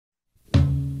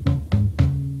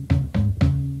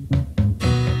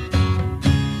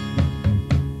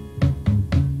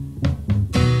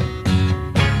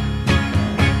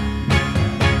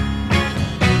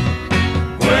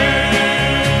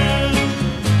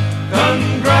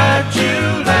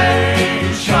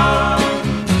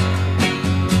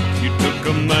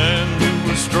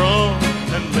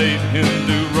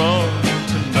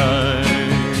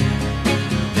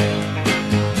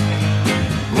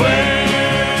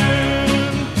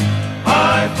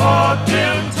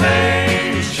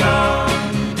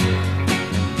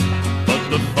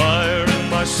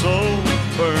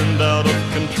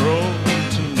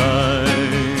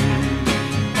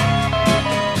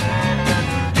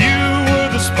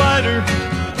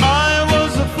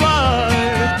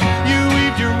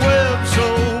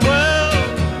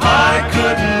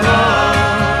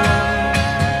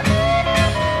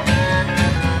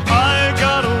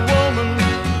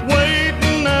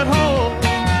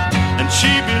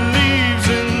She believes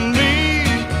in me.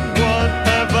 What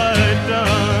have I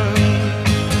done?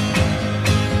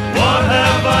 What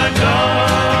have I done?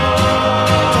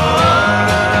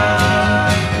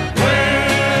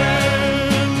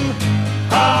 When,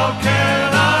 how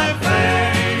can I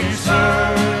face her?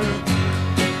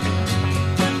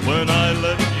 When I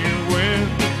let you in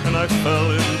and I fell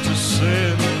into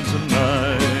sin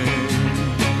tonight.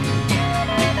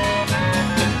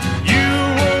 You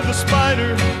were the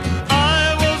spider